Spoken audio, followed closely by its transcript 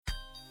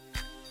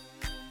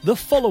The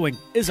following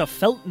is a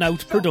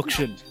Feltnout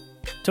production.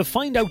 To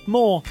find out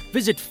more,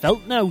 visit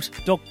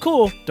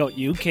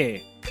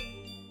feltnout.co.uk.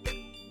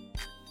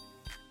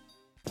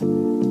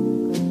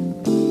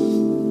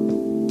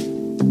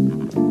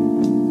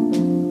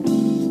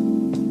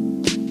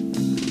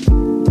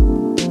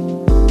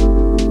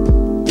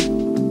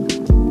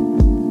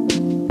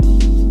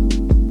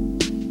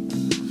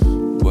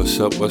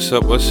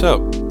 What's up?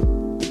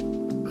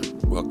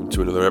 Welcome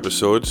to another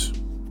episode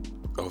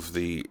of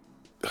the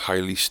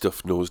highly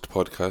stuffed-nosed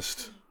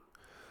podcast,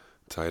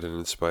 Tired and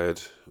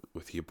Inspired,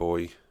 with your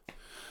boy,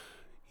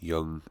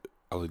 Young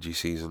Allergy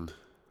Season,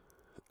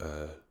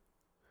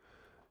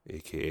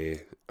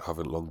 aka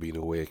Haven't Long Been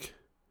Awake,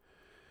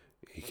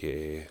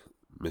 aka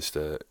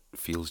Mr.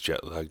 Feels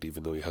Jet-Lagged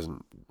even though he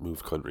hasn't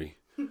moved country,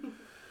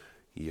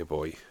 your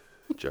boy,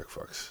 Jack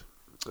Fox.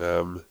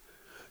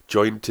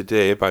 Joined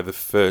today by the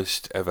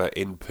first ever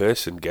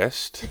in-person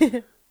guest,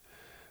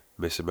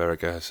 Miss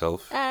America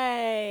herself.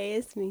 Hey,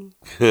 it's me.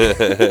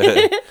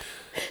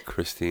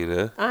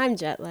 Christina. I'm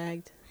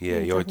jet-lagged. Yeah,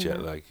 you're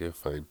jet-lagged. You're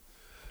fine.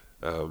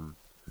 Sorry,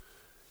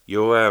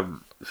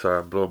 I'm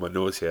blowing my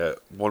nose here.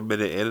 1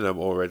 minute in and I'm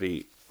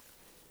already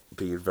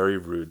being very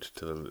rude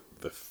to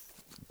the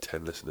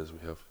 10 listeners we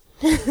have.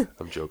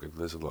 I'm joking.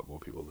 There's a lot more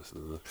people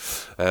listening to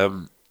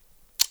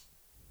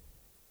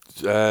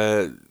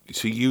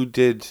So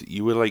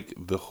you were like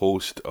the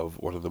host of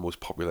one of the most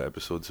popular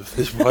episodes of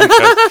this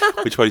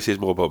podcast, which probably says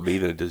more about me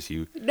than it does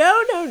you. No.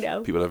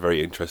 People are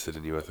very interested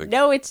in you, I think.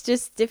 No, it's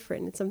just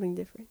different. It's something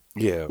different.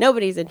 Yeah.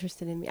 Nobody's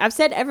interested in me. I've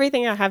said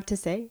everything I have to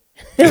say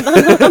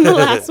on the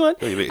last one.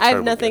 No, you make a I have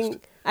terrible nothing.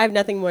 guest. I have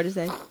nothing more to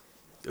say.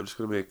 I'm just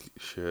going to make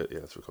sure. Yeah,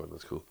 it's recording.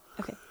 That's cool.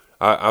 Okay.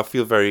 I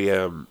feel very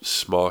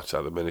smart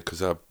at the minute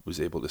because I was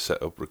able to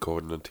set up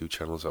recording on 2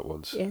 channels at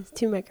once. Yes,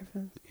 2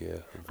 microphones. Yeah.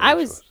 I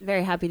was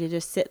very happy to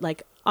just sit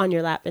like on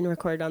your lap and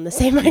record on the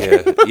same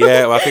microphone.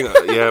 Yeah. Well, I think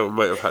we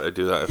might have had to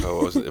do that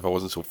if I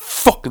wasn't so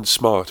fucking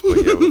smart.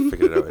 But yeah, we'll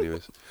figure it out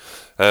anyways.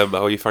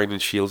 How are you finding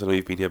Shields? I know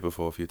you've been here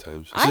before a few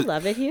times. I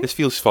love it here. This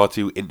feels far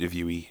too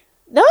interviewy.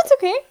 No, it's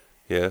okay.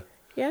 Yeah.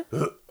 Yeah.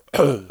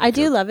 I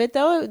do love it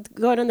though.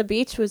 Going on the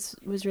beach was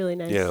really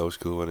nice. Yeah, that was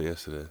cool. Wasn't it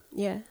yesterday?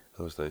 Yeah.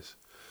 That was nice.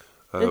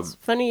 It's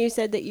funny you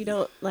said that you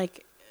don't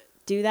like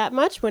do that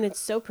much when it's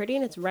so pretty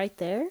and it's right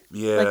there.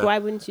 Yeah. Like, why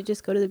wouldn't you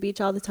just go to the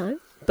beach all the time?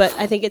 But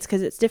I think it's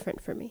because it's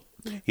different for me.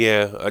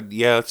 Yeah.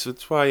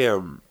 That's why.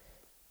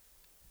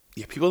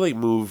 People like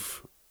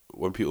move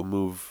when people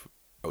move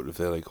out of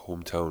their like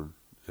hometown,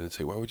 and it's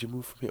like, why would you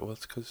move from here? Well,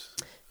 it's because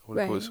I want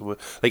to go somewhere.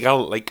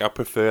 I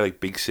prefer like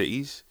big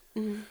cities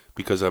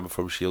because I'm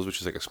from Shields, which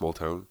is like a small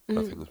town. I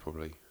think that's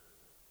probably.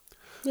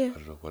 Yeah. I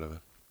don't know. Whatever.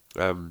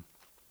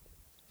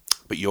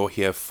 But you're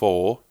here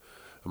for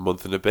a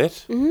month and a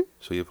bit,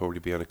 so you'll probably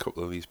be on a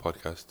couple of these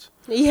podcasts.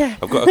 Yeah.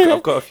 I've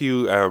got a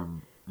few.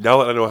 Now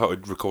that I know how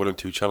to record on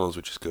 2 channels,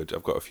 which is good,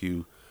 I've got a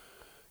few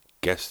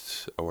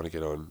guests I want to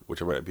get on,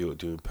 which I might be able to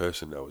do in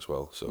person now as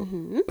well. So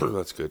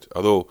that's good.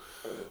 Although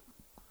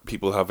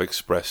people have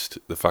expressed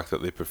the fact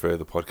that they prefer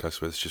the podcast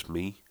where it's just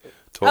me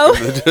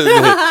talking. But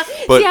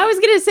see, I was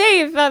gonna say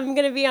if I'm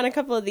gonna be on a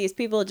couple of these,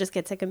 people will just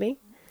get sick of me.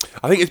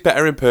 I think it's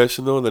better in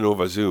person though than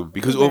over Zoom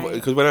because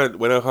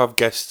when I have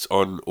guests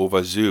on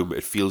over Zoom,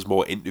 it feels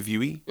more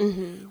interviewy.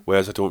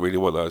 Whereas I don't really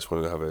want that. I just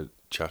want to have a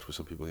chat with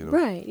some people, you know.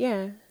 Right?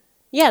 Yeah.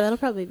 Yeah, that'll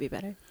probably be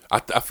better.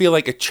 I feel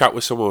like a chat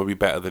with someone would be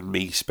better than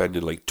me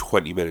spending like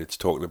 20 minutes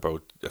talking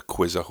about a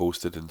quiz I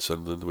hosted in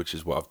Sunderland, which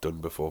is what I've done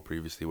before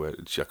previously. Where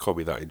I can't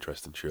be that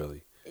interesting,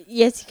 surely.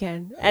 Yes, you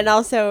can. And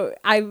also,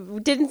 I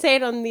didn't say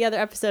it on the other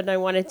episode, and I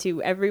wanted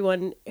to.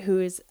 Everyone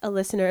who is a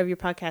listener of your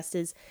podcast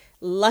is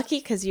lucky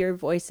because your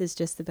voice is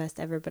just the best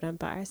ever, but I'm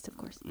biased, of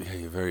course. Yeah,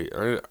 you're very...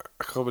 I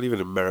can't believe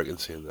an American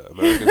saying that.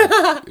 Americans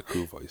have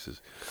cool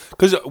voices.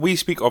 Because we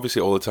speak, obviously,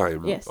 all the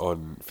time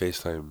on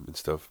FaceTime and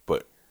stuff,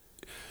 but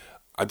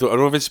I don't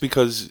know if it's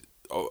because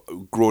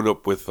growing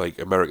up with, like,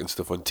 American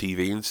stuff on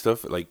TV and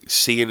stuff, like,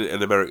 seeing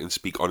an American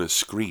speak on a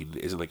screen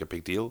isn't, like, a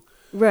big deal.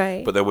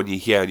 Right. But then when you're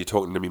here and you're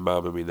talking to me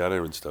mum and me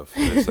nana and stuff,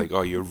 it's like,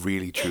 oh, you're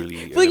really,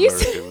 truly well,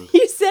 American.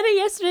 You said it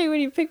yesterday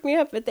when you picked me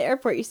up at the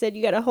airport. You said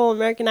you got a whole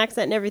American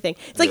accent and everything.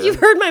 It's like you've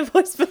heard my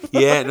voice before.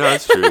 Yeah, no,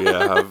 that's true.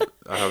 Yeah,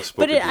 I have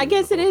spoken. But I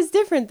guess it is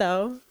different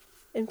though,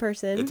 in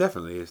person. It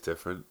definitely is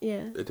different.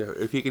 Yeah.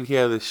 If you can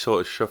hear this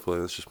sort of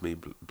shuffling, it's just me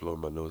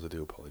blowing my nose. I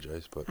do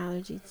apologise, but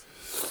Allergy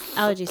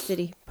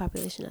City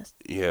population us.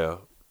 Yeah,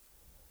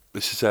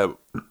 this is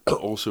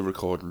also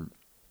recording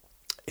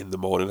in the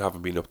morning.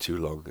 Haven't been up too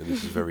long, and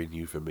this is very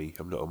new for me.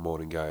 I'm not a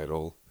morning guy at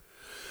all.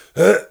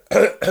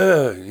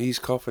 He's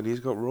coughing. He's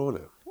got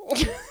Rona.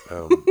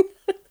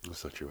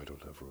 That's not true. I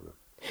don't have Rona.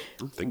 I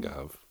don't think I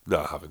have. No,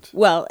 I haven't.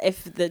 Well,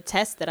 if the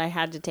test that I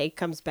had to take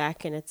comes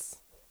back and it's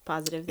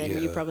positive,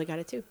 then you probably got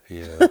it too.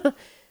 Yeah. But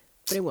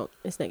it won't.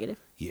 It's negative.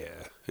 Yeah,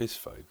 it's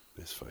fine.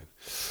 It's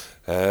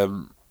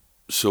fine.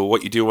 So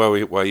what you do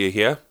while you're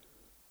here?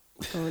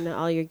 Going to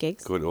all your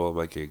gigs. Going to all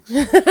my gigs.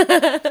 Going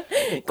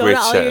to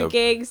all setup. your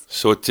gigs.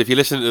 So if you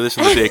listen to this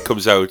on the day it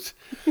comes out,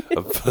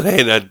 I'm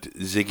playing at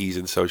Ziggy's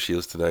in South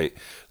Shields tonight.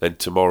 Then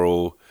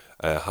tomorrow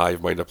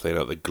Hive Mind are playing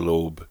at the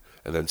Globe,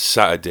 and then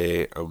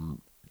Saturday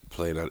I'm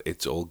playing at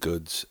It's All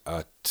Goods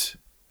at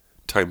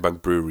Time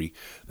Bank Brewery.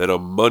 Then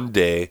on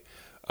Monday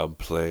I'm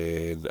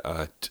playing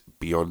at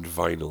Beyond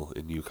Vinyl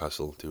in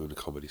Newcastle doing a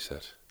comedy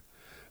set.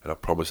 And I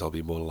promise I'll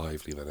be more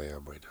lively than I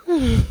am right now.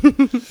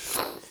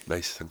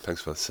 Nice.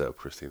 Thanks for that setup,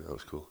 Christine. That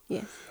was cool.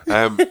 Yes.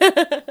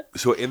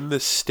 So in the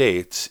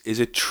States,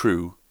 is it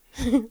true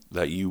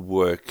that you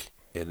work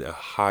in a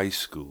high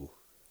school?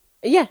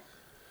 Yeah.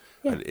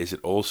 And is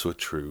it also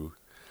true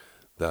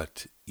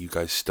that you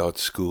guys start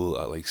school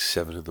at like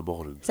 7 in the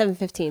morning?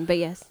 7:15, but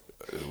yes.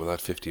 Well,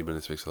 that 15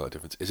 minutes makes a lot of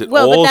difference. Is it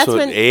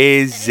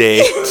is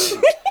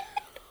it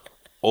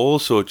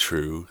also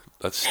true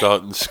that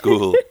starting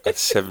school at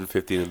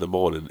 7:15 in the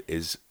morning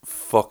is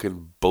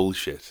fucking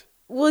bullshit?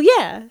 Well,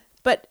 yeah,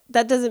 but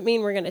that doesn't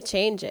mean we're going to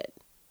change it.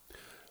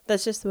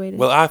 That's just the way it is.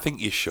 Well, I think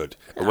you should.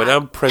 And when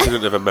I'm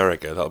president of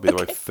America, that'll be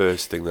my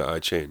first thing that I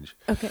change.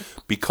 Okay.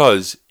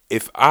 Because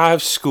if I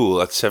have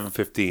school at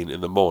 7:15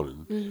 in the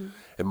morning,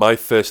 and my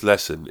first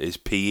lesson is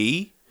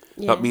PE,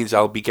 that means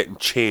I'll be getting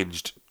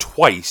changed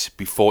twice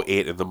before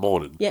 8 in the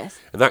morning. Yes.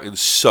 And that can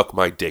suck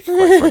my dick,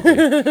 quite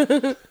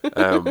frankly.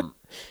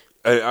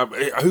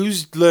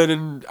 Who's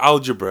learning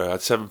algebra at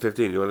 7:15?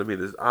 You know what I mean?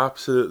 There's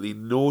absolutely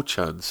no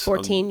chance.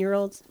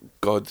 14-year-olds.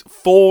 God,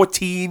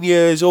 14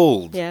 years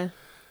old. Yeah.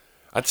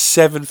 At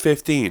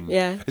 7:15.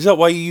 Yeah. Is that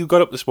why you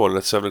got up this morning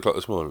at 7 o'clock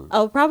this morning?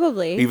 Oh,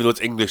 probably. Even though it's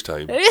English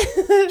time.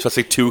 So that's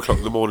like 2 o'clock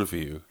in the morning for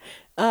you.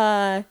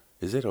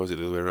 Is it, or is it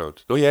the other way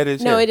around? No, yeah, it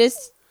is. No, yeah. it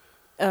is.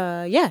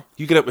 Yeah.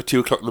 You get up at 2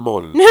 o'clock in the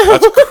morning. No.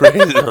 That's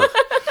crazy.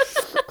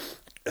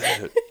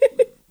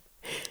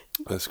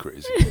 That's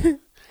crazy.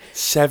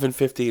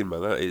 7:15,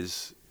 man. That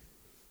is.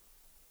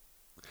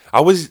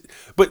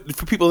 But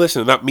for people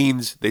listening, that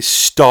means they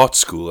start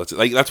school. That's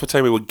what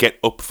time we would get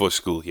up for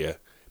school here.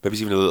 Maybe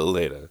it's even a little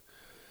later.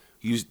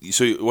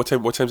 So what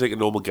time's like a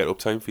normal get up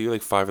time for you?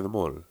 Like 5 in the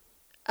morning.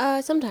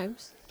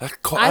 Sometimes.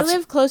 I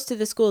live close to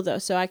the school though,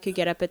 so I could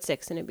get up at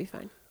 6 and it'd be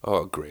fine.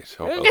 Oh, great.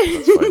 Oh, well,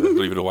 that's fine. I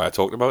don't even know why I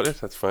talked about it.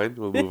 That's fine.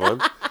 We'll move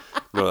on.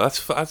 No, that's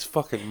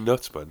fucking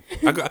nuts, man.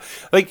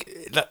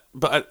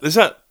 Is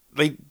that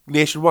like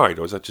nationwide,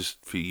 or is that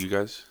just for you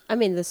guys? I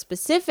mean, the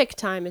specific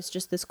time is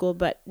just the school,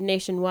 but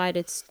nationwide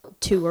it's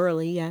too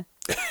early. Yeah.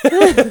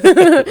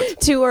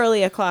 Too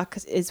early o'clock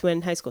is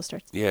when high school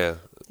starts. Yeah.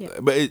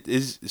 But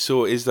is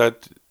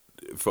that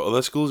for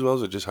other schools as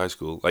well, or just high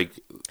school? Like,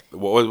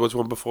 what's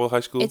one before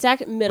high school? It's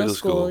middle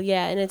school,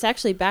 yeah, and it's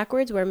actually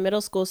backwards, where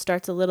middle school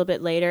starts a little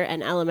bit later,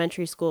 and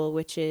elementary school,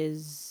 which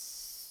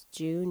is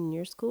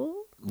junior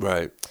school,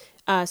 right,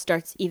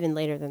 starts even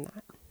later than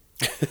that.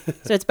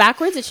 So it's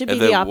backwards. It should be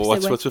the opposite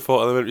way. What's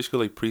before elementary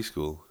school? Like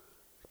preschool,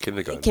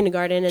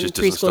 kindergarten, and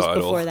preschool's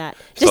before that.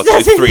 Just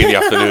starts at 3 in the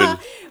afternoon.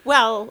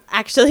 Well,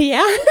 actually,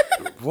 yeah.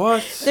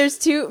 What?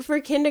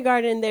 For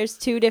kindergarten, there's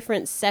 2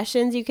 different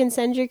sessions you can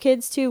send your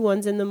kids to.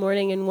 One's in the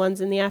morning and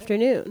one's in the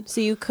afternoon. So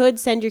you could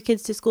send your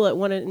kids to school at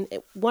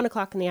 1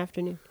 o'clock in the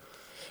afternoon.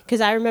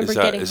 Because I remember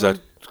getting Is that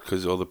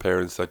because all the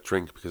parents that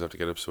drink because they have to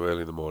get up so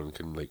early in the morning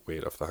can like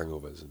wait off the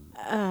hangovers and be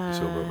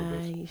sober over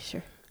a bit?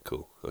 Sure.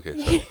 Cool. Okay,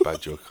 so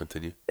bad joke.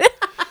 Continue.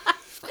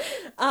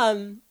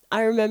 I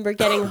remember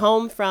getting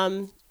home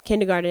from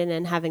kindergarten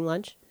and having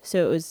lunch.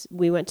 So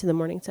we went to the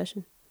morning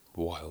session.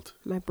 Wild.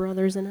 My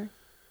brothers and I.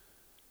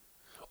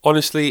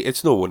 Honestly,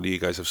 it's no wonder you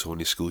guys have so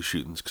many school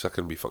shootings, because I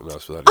couldn't be fucking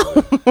arsed for that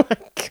either. Oh my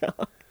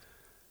god.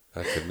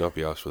 I could not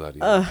be arsed for that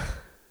either.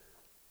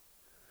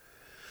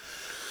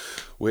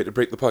 Way to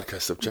break the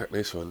podcast up, Jack.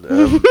 Nice one.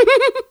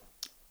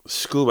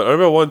 School, man. I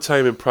remember one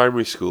time in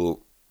primary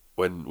school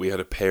when we had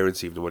a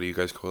parents' evening. What do you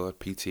guys call that?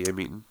 PTA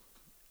meeting?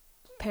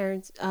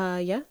 Parents,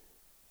 yeah.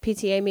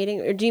 PTA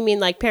meeting? Or do you mean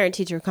like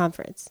parent-teacher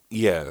conference?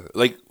 Yeah.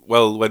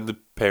 When the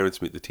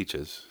parents meet the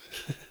teachers.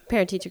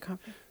 Parent-teacher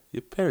conference.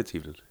 Your parents'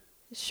 evening.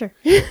 Sure.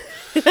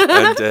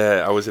 And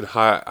I was in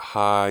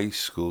high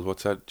school.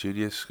 What's that?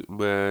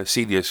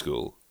 Senior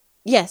school.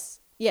 Yes.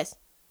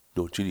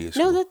 No, junior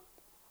school. No,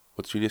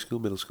 What's junior school?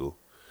 Middle school.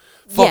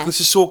 Fuck, yeah. This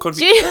is so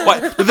confusing. Why?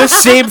 They're the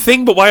same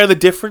thing, but why are they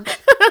different?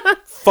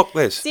 Fuck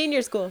this.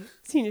 Senior school.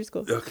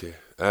 Okay.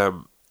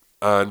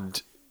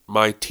 And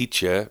my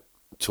teacher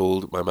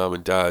told my mum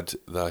and dad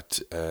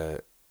that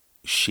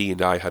she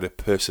and I had a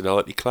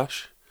personality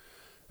clash.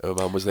 And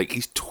my mum was like,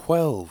 he's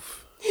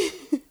 12.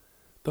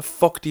 The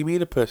fuck do you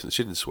mean a person?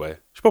 She didn't swear.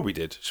 She probably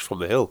did. She's from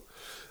the hill.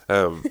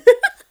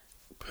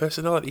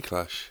 Personality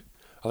clash.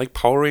 I like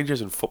Power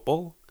Rangers and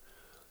football.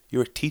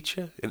 You're a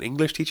teacher, an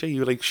English teacher.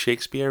 You like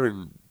Shakespeare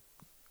and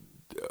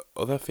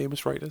other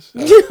famous writers.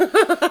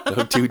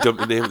 I'm too dumb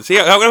to name. See,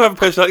 I'm gonna have a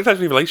personality clash. I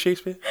don't even like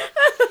Shakespeare.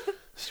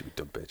 Stupid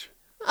dumb bitch.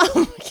 Oh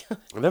my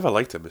god. I never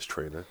liked her, Miss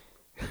Trainer.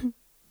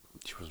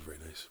 She wasn't very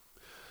nice.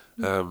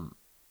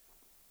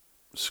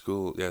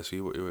 School, yeah. So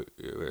you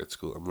were at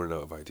school. I'm running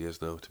out of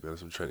ideas now. To be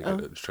honest, I'm trying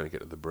to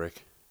get to the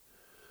break.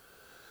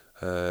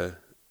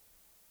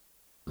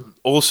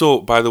 Also,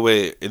 by the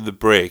way, in the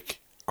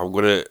break, I'm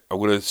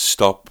gonna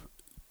stop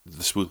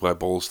the smooth my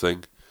balls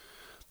thing.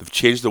 They've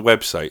changed the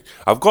website.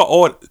 I've got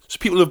all. So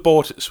people have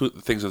bought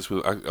things on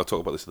Smooth. I'll talk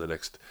about this in the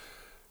next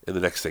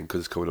thing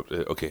because it's coming up.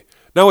 Okay,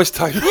 now it's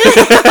time.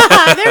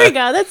 There we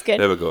go. That's good.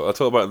 There we go. I'll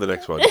talk about it in the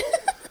next one.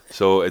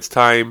 So it's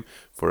time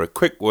for a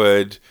quick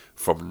word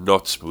from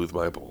Not Smooth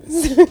My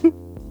Balls.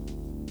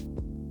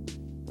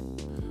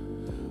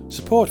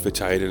 Support for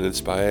Tired and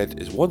Inspired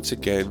is once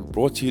again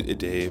brought to you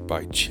today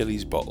by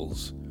Chili's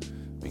Bottles,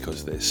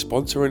 because they're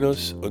sponsoring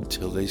us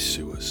until they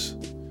sue us.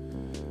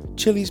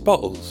 Chili's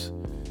Bottles.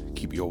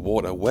 Keep your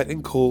water wet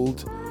and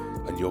cold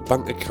and your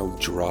bank account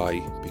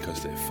dry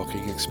because they're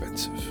fucking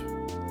expensive.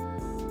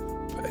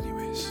 But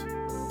anyways,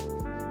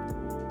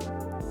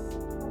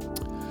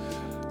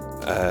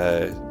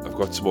 I've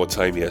got some more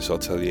time here, so I'll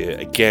tell you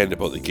again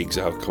about the gigs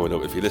I have coming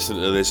up. If you're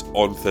listening to this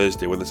on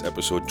Thursday when this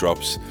episode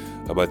drops,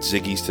 I'm at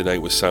Ziggy's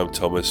tonight with Sam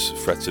Thomas,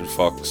 Frets and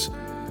Fox.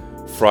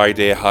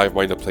 Friday, Hive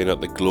Mind are playing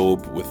at the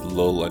Globe with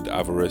Lull and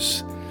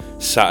Avarice.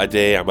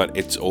 Saturday, I'm at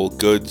It's All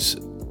Goods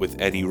with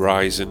Any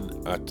Rising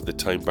at the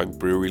Time Bank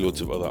Brewery.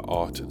 Loads of other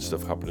art and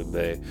stuff happening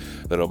there.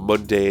 Then on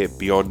Monday,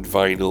 Beyond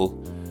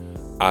Vinyl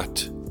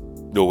at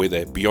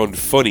Beyond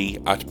Funny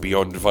at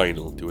Beyond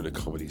Vinyl, doing a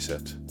comedy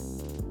set.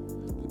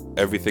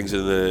 Everything's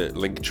in the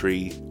link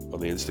tree on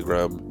the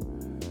Instagram.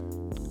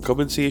 Come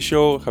and see a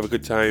show, have a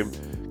good time,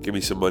 give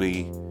me some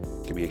money,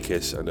 give me a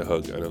kiss and a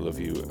hug, and I love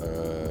you,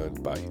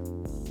 and bye.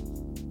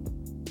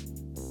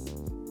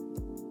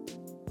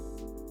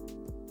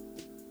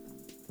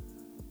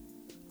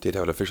 Did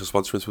have an official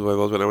sponsor in Smooth My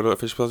Balls, but I'm not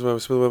official sponsor in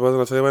Smooth My Balls,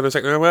 and I'll tell you why in a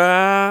second.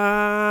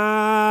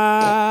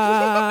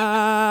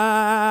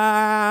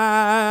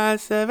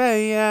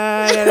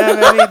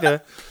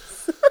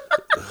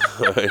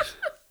 Right.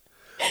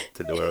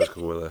 Didn't know where I was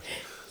going with that.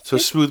 So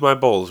Smooth My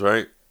Balls,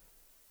 right?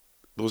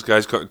 Those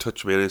guys got in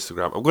touch with me on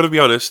Instagram. I'm going to be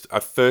honest,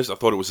 at first I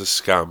thought it was a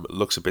scam. It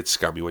looks a bit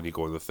scammy when you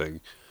go on the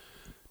thing.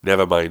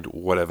 Never mind,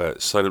 whatever.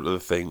 Sign up to the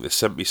thing. They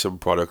sent me some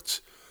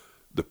products.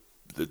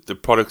 The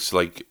products,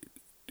 like...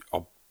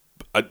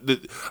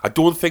 I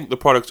don't think the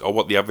products are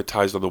what they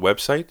advertised on the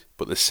website,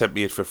 but they sent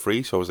me it for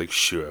free, so I was like,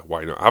 sure,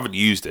 why not? I haven't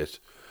used it,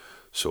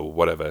 so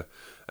whatever.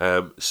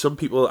 Some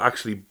people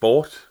actually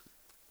bought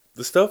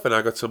the stuff, and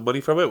I got some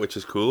money from it, which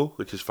is cool,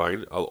 which is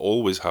fine. I'll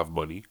always have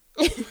money.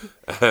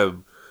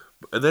 And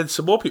then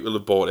some more people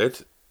have bought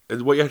it,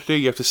 and what you have to do,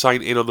 you have to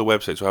sign in on the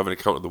website, so I have an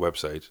account on the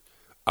website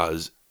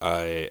as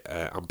an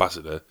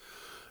ambassador,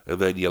 and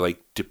then you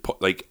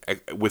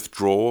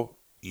withdraw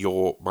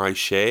my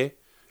share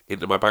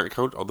into my bank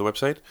account on the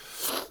website.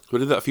 So I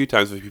did that a few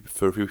times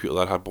for a few people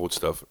that had bought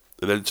stuff.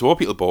 And then some more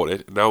people bought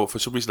it. And now, for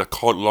some reason, I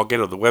can't log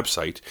in on the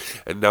website.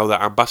 And now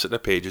that ambassador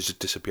page has just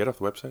disappeared off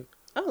the website.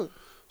 Oh.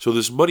 So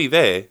there's money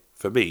there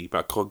for me, but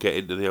I can't get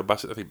into the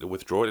ambassador thing to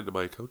withdraw it into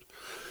my account.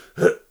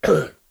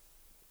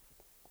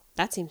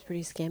 That seems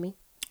pretty scammy.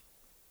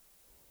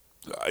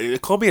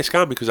 It can't be a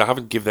scam because I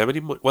haven't given them any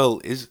money.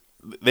 Well,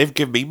 they've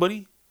given me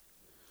money?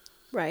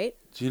 Right.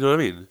 Do you know what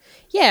I mean?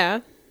 Yeah,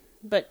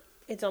 but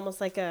it's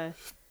almost like a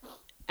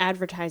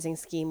advertising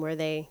scheme where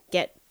they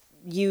get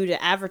you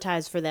to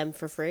advertise for them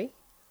for free.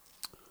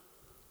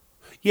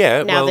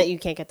 Yeah. Now that you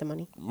can't get the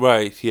money.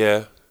 Right,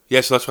 yeah.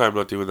 Yeah, so that's why I'm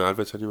not doing the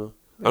adverts anymore.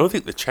 Right. I don't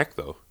think they check,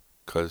 though,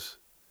 because...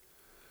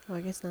 Oh,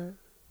 I guess not.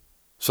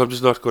 So I'm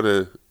just not going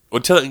to...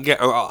 Until I can get...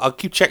 I'll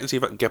keep checking to see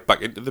if I can get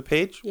back into the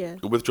page. Yeah.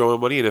 And withdraw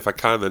my money, and if I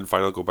can, then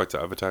fine, I'll go back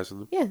to advertising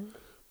them. Yeah.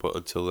 But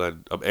until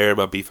then, I'm airing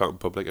my beef out in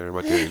public, airing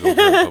my dirty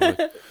laundry in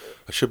public.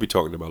 I should be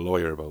talking to my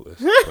lawyer about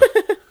this.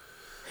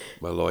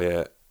 My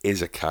lawyer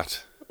is a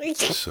cat.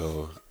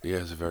 So, he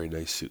has a very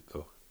nice suit,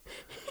 though.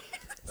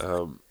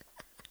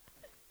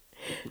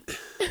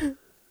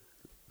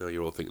 Now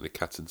you're all thinking the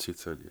cats in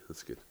suits, aren't you?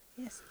 That's good.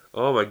 Yes.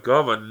 Oh my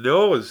god, my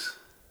nose!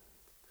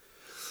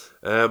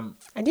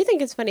 I do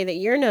think it's funny that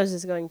your nose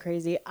is going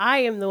crazy. I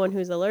am the one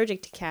who's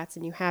allergic to cats,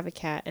 and you have a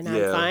cat, and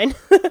I'm fine.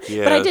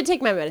 Yeah. But I did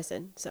take my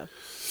medicine, so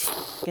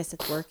I guess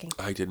it's working.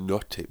 I did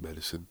not take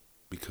medicine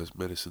because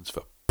medicine's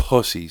for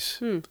pussies.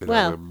 And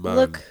Well, I'm a man.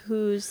 look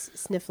who's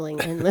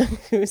sniffling and look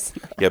who's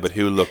not. Yeah, but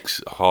who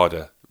looks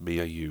harder, me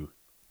or you?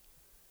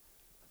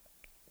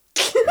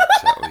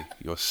 Exactly.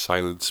 Your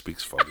silence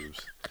speaks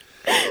volumes.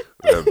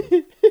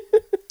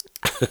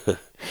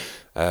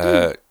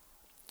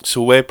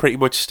 So we're pretty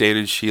much staying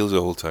in Shields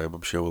the whole time.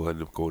 I'm sure we'll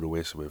end up going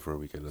away somewhere for a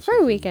weekend. Or For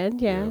a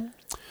weekend, yeah.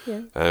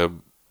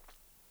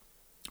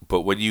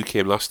 But when you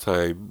came last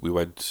time, we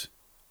went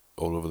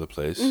all over the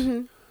place.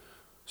 Mm-hmm.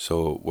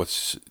 So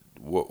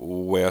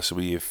where are some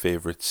of your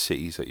favourite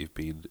cities that you've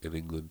been in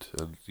England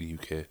and the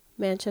UK?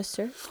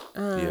 Manchester.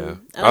 Yeah.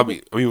 I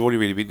mean, we've only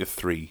really been to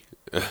 3.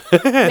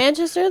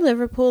 Manchester,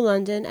 Liverpool,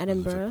 London,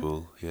 Edinburgh.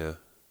 Liverpool, yeah.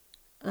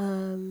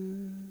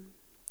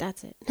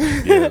 That's it.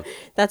 Yeah.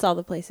 That's all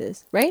the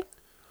places, right?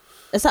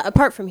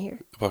 Apart from here.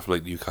 Apart from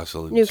like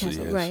Newcastle. And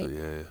Newcastle, yeah, right. So,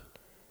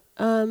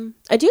 yeah.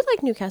 I do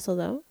like Newcastle,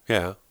 though.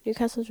 Yeah.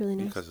 Newcastle's really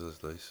nice. Newcastle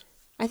is nice.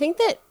 I think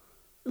that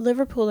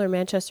Liverpool or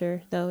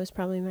Manchester, though, is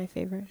probably my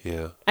favorite.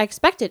 Yeah. I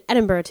expected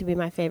Edinburgh to be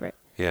my favorite.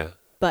 Yeah.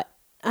 But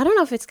I don't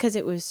know if it's because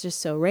it was just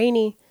so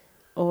rainy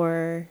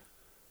or...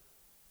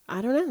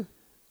 I don't know.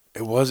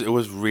 It was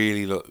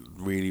really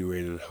really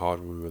raining hard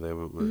when we were there,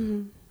 weren't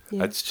we?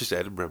 Yeah. It's just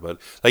Edinburgh, man.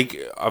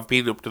 Like, I've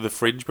been up to the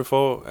Fringe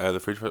before, the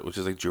Fringe, which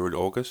is like during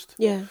August,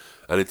 Yeah.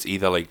 and it's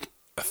either like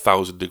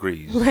 1,000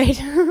 degrees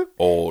Right.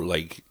 or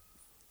like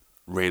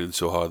raining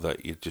so hard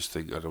that you just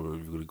think, I don't know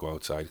if you're going to go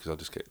outside because I'll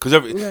just get... Because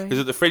Right.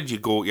 at the Fringe,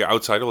 you're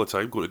outside all the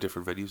time, go to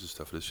different venues and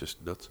stuff, and it's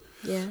just nuts.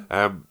 Yeah.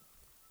 I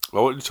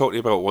wanted to talk to you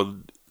about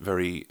one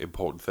very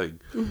important thing.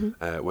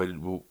 Mm-hmm.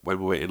 When we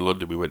were in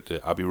London, we went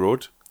to Abbey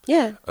Road,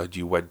 Yeah. and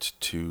you went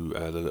to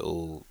the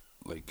little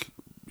like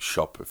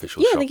shop,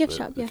 official Yeah, shop, the gift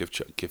shop, yeah.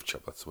 gift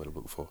shop. That's the word I'm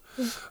looking for.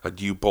 And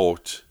you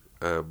bought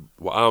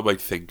what I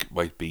might think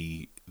might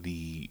be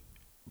the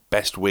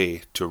best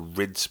way to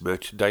rinse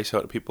merchandise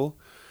out of people,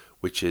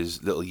 which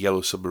is little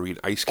yellow submarine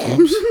ice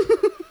cubes.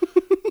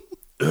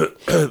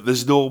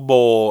 There's no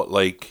more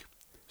like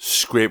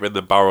scraping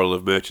the barrel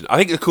of merchandise. I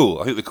think they're cool.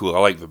 I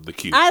like them. They're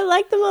cute. I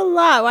like them a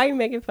lot. Why are you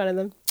making fun of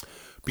them?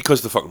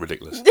 Because they're fucking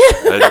ridiculous.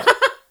 And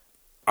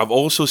I've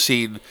also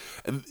seen,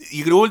 and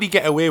you can only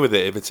get away with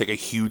it if it's like a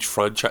huge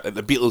franchise. And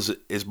the Beatles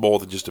is more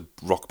than just a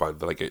rock band.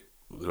 They're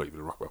not even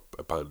a rock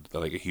band.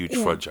 They're like a huge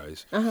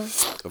franchise.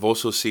 I've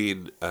also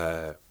seen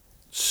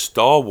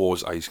Star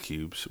Wars ice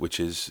cubes, which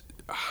is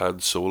Han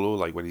Solo,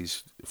 like when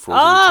he's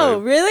frozen. Oh, in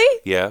time.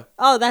 really? Yeah,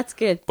 Oh, that's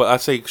good. but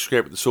that's like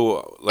scraping.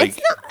 So like,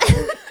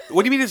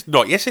 what do you mean it's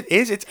not? Yes, it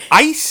is. It's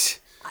ice.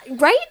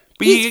 Right?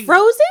 But He's you-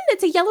 frozen.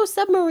 It's a yellow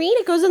submarine.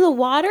 It goes in the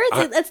water.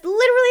 It's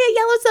literally a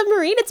yellow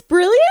submarine. It's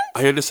brilliant.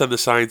 I understand the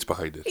science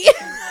behind it,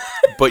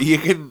 but you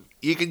can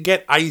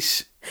get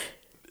ice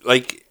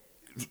like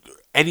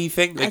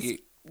anything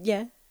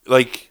Yeah.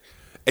 like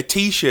a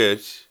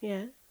t-shirt.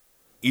 Yeah.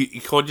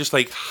 You can't just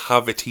like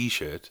have a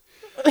t-shirt.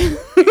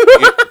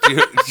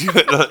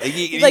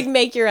 Like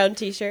make your own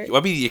T-shirt. I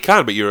mean, you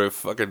can, but you're a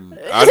fucking.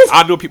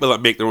 I know people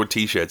that make their own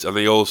t-shirts, and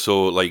they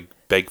also like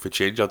beg for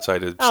change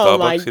outside of Oh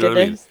my Starbucks. You know what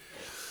I mean? goodness.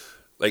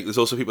 Like, there's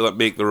also people that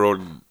make their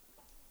own.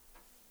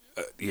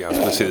 Yeah, I was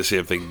going to say the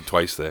same thing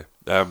twice there.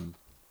 But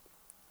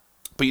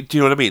do you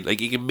know what I mean? Like,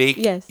 you can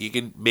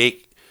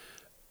make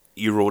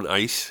your own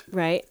ice.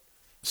 Right.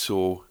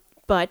 So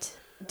But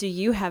do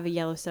you have a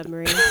yellow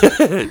submarine?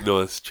 no,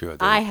 that's true. I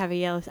don't. I have a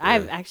yellow. I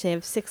actually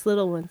have 6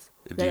 little ones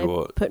Do that you I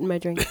what? put in my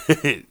drink.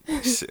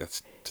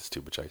 That's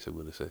too much ice. I'm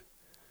going to say.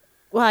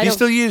 Well, I Do you don't.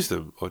 still use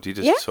them, or do you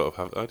just Yeah. sort of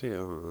have? Oh, do you?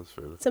 Oh, that's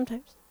fair enough.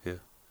 Sometimes. Yeah.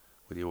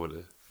 When you want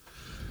to.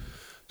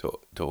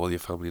 Do all your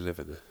family live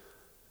in it?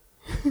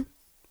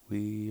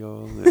 We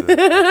all live in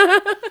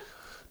it.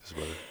 Doesn't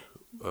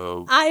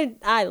matter.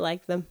 I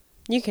like them.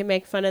 You can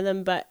make fun of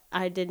them, but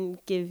I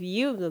didn't give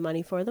you the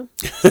money for them.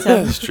 So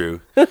That's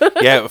true.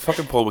 Yeah,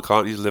 fucking Paul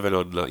McCartney's living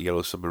on that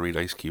yellow submarine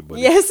ice cube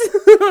money. yes.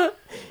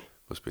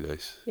 Must be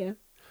nice. Yeah.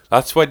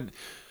 That's when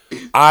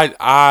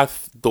I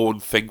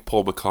don't think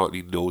Paul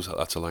McCartney knows that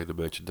that's a line of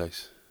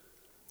merchandise.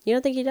 You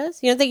don't think he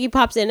does? You don't think he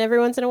pops in every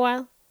once in a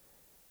while?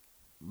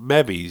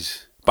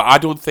 Maybe's, but I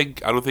don't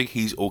think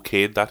he's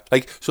okay in that.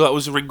 Like, so that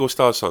was a Ringo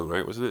Starr song,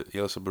 right? Wasn't it?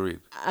 Yellow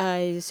Submarine. I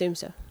assume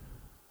so.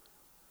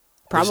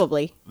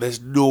 Probably. There's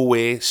no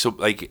way some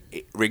like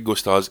Ringo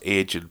Starr's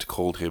agent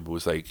called him,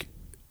 was like,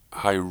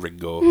 "Hi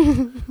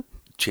Ringo,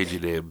 change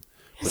your name,"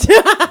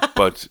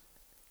 but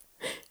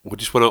we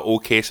just want to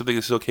okay something.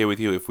 This is okay with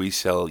you if we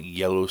sell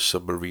yellow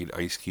submarine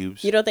ice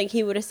cubes? You don't think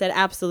he would have said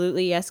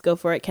absolutely yes, go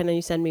for it? Can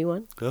you send me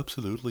one?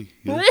 Absolutely.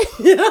 Yeah.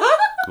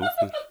 Go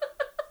for it.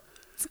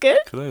 It's good.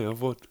 Can I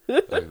have one?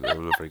 I'm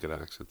not very good at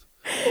accents.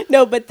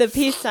 No, but the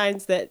peace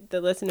signs that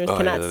the listeners Oh,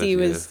 cannot yeah, see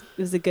yeah.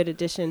 was a good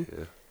addition.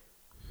 Yeah.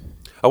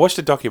 I watched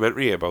a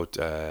documentary about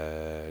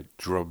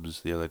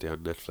drums the other day on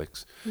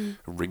Netflix. And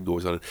Ringo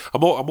was on it.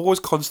 I'm always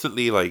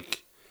constantly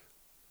like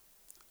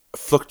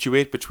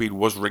fluctuate between,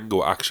 was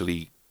Ringo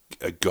actually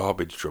a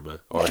garbage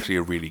drummer or actually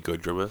a really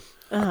good drummer?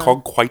 I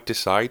can't quite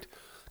decide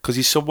because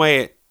he's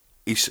somewhere.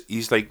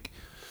 He's like,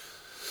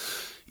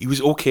 he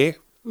was okay,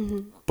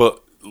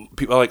 but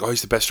people are like, oh,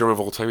 he's the best drummer of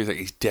all time. He's like,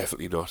 he's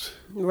definitely not.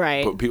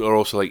 Right. But people are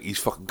also like, he's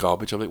fucking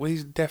garbage. I'm like, well,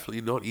 he's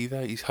definitely not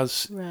either. He's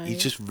Right.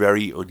 just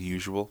very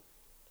unusual.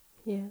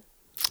 Yeah.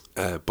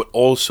 But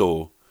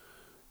also,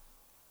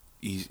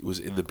 he was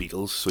in the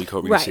Beatles, so you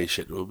can't really Right. say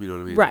shit to him. You know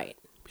what I mean? Right.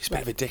 He's a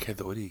bit of a dickhead,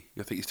 though, isn't he?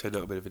 I think he's turned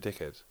out a bit of a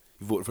dickhead.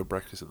 He voted for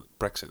Brexit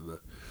and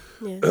that.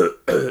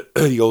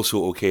 Yeah. He also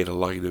okayed a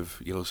line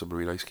of yellow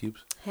submarine ice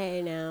cubes,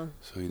 Hey now.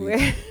 so he We're-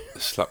 needs a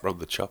slap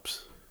round the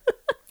chops,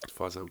 as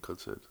far as I'm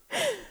concerned.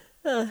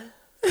 I'm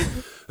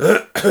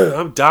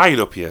dying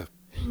up here.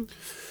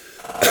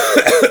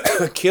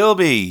 Kill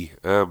me.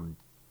 How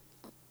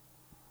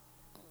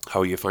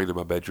are you finding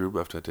my bedroom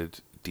after I did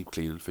deep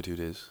cleaning for 2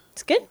 days?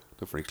 It's good.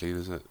 Not very clean,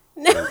 is it?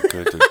 No.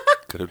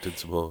 Could have done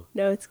some more.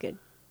 No, it's good.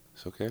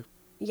 It's okay.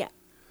 Yeah.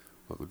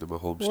 Welcome to my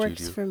home Works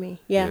studio. for me.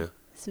 Yeah. Yeah.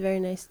 It's a very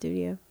nice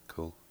studio.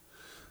 Cool.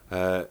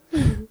 I'm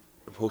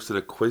hosting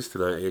a quiz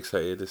tonight. Are you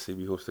excited to see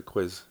me host a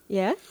quiz?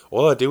 Yeah.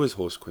 All I do is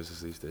host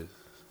quizzes these days.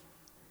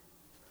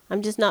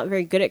 I'm just not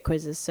very good at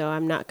quizzes, so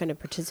I'm not going to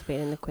participate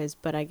in the quiz,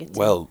 but I get to.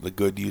 Well, the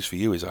good news for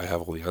you is I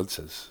have all the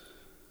answers.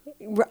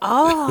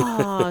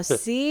 Oh,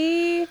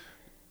 see?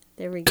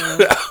 There we go.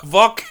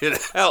 Fucking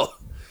hell.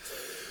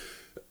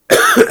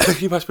 Can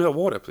you pass me that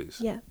water, please?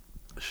 Yeah.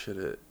 I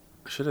should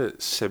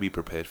have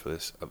semi-prepared for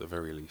this at the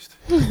very least.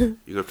 You're going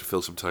to have to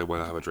fill some time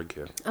while I have a drink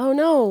here. Oh,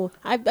 no.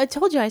 I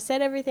told you. I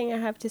said everything I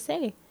have to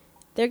say.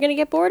 They're going to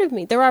get bored of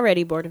me. They're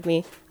already bored of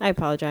me. I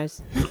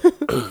apologize.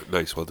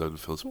 Nice, well done.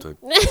 Fill some time.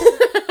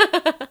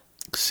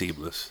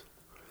 Seamless.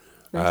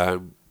 Nice.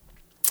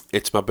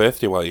 It's my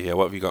birthday while you're here.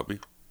 What have you got me?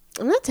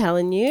 I'm not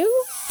telling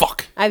you.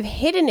 Fuck! I've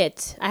hidden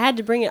it. I had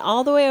to bring it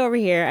all the way over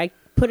here. I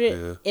put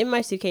it in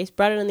my suitcase,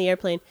 brought it on the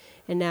airplane,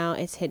 and now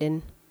it's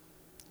hidden.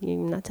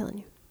 I'm not telling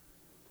you.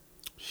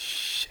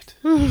 Shit.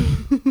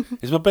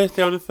 Is my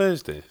birthday on a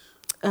Thursday?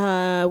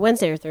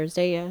 Wednesday or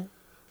Thursday, yeah.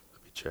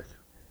 Let me check.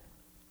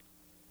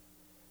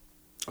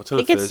 It's on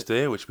a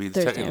Thursday, which means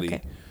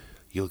technically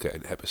you'll get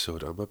an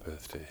episode on my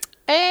birthday.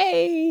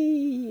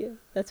 Hey!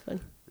 That's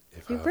fun.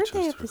 Your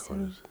birthday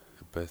episode.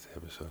 A birthday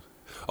episode.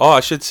 Oh, I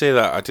should say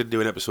that I didn't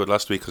do an episode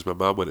last week because my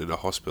mum went in a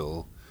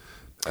hospital.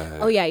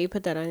 Oh, yeah, you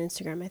put that on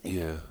Instagram, I think.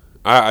 Yeah.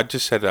 I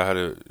just said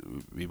my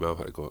mum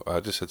had to go. I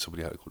just said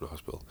somebody had to go to the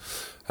hospital.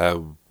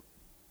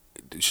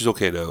 She's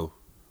okay now,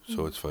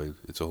 so it's fine.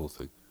 It's a whole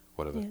thing.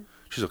 Whatever. Yeah.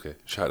 She's okay.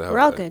 She had to have we're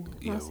all good.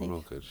 Yeah, we're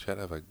all good. She had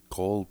to have a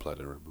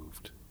gallbladder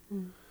removed.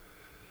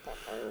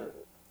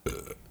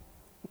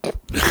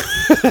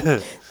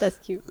 That's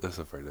cute. That's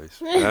not very nice.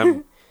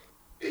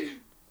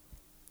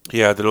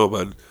 Yeah, I don't know,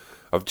 man.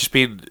 I've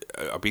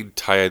been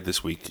tired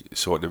this week,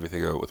 sorting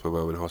everything out with my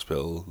mum in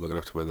hospital, looking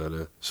after my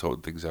nana,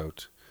 sorting things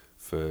out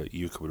for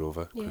you coming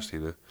over,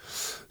 Christina.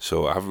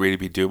 So I haven't really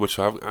been doing much.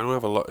 So I don't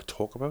have a lot to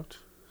talk about.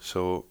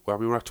 So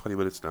we're at 20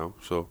 minutes now.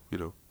 So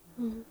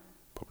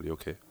probably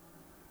okay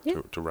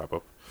to wrap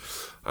up.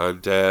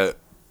 And I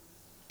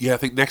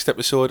think next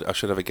episode I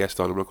should have a guest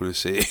on. I'm not going to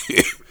say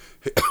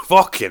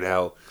fucking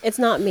hell. It's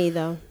not me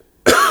though.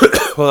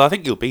 Well, I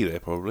think you'll be there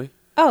probably.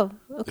 Oh,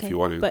 okay. If you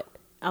want to, but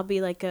I'll be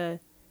like a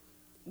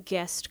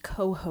guest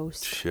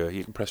co-host. Sure,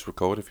 you can press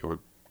record if you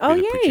want. Oh,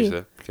 yay!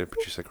 Get a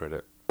producer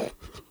credit.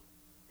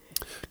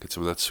 Get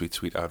some of that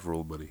sweet ad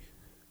roll money.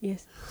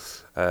 Yes.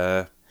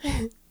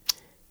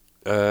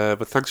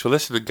 But thanks for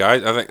listening,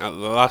 guys. I think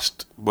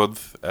last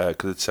month,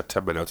 because it's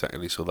September now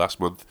technically, so last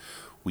month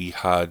we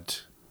had,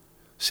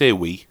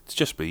 it's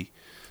just me.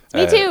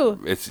 Me too.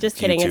 It's just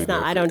kidding. It's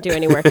not. Now. I don't do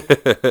any work.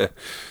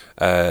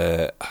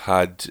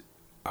 Had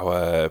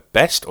our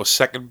best or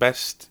second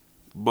best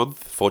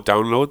month for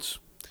downloads,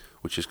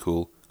 which is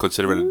cool,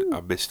 considering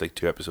I missed like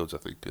 2 episodes, I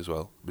think, as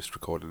well. Missed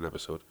recording an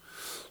episode.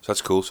 So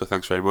that's cool. So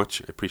thanks very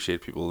much. I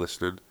appreciate people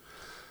listening.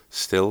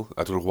 Still,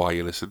 I don't know why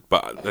you listen,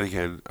 but then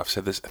again, I've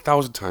said this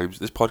 1,000 times.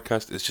 This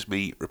podcast is just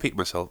me repeating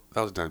myself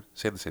 1,000 times,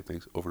 saying the same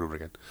things over and over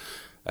again.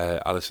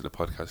 I listen to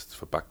podcasts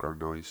for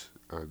background noise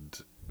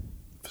and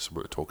for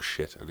someone to talk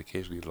shit and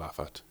occasionally laugh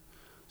at.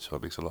 So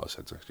it makes a lot of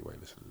sense actually why you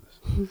listen to this.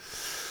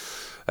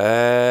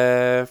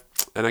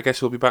 And I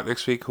guess we'll be back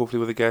next week, hopefully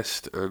with a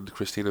guest and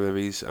Christina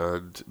maybe,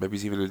 and maybe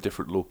even in a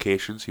different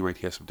location, so you might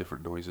hear some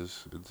different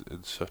noises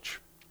and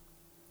such.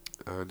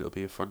 And it'll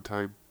be a fun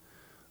time.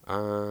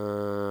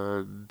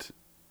 And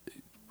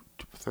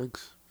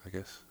thanks, I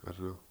guess. I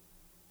don't know.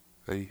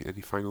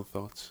 Any final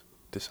thoughts,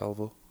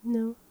 DeSalvo?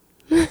 No.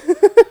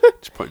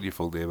 Just putting your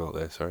full name out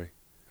there, sorry.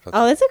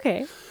 Oh, it's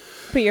okay.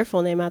 Put your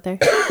full name out there.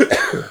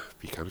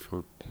 You can if you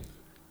want.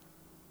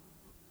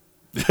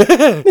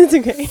 It's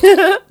okay.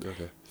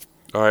 Okay.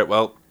 Alright,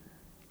 well,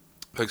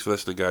 thanks for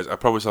listening, guys. I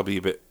promise I'll be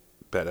a bit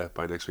better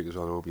by next week as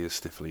well. I won't be as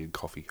sniffly and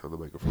coffee on the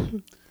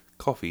microphone.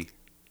 Coffee.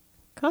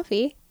 Should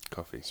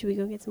we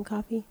go get some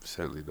coffee?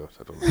 Certainly not.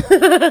 I don't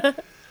know.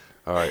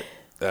 Alright.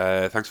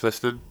 Thanks for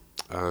listening.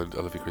 And I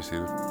love you,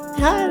 Christina.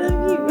 I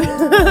love you.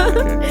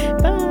 Okay.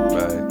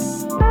 Bye. Bye.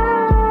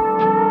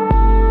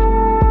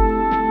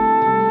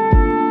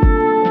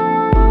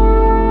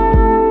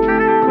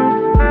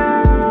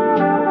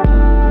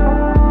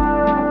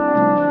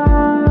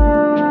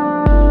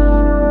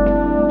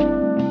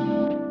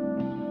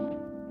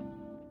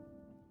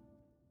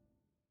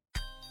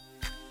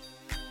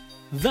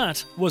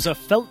 That was a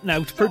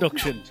Feltnout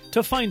production.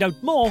 To find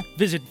out more,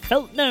 visit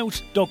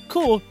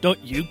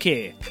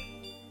feltnout.co.uk.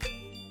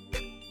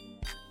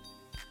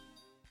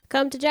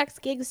 Come to Jack's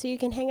gigs so you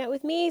can hang out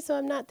with me so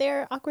I'm not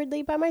there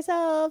awkwardly by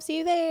myself. See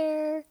you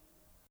there.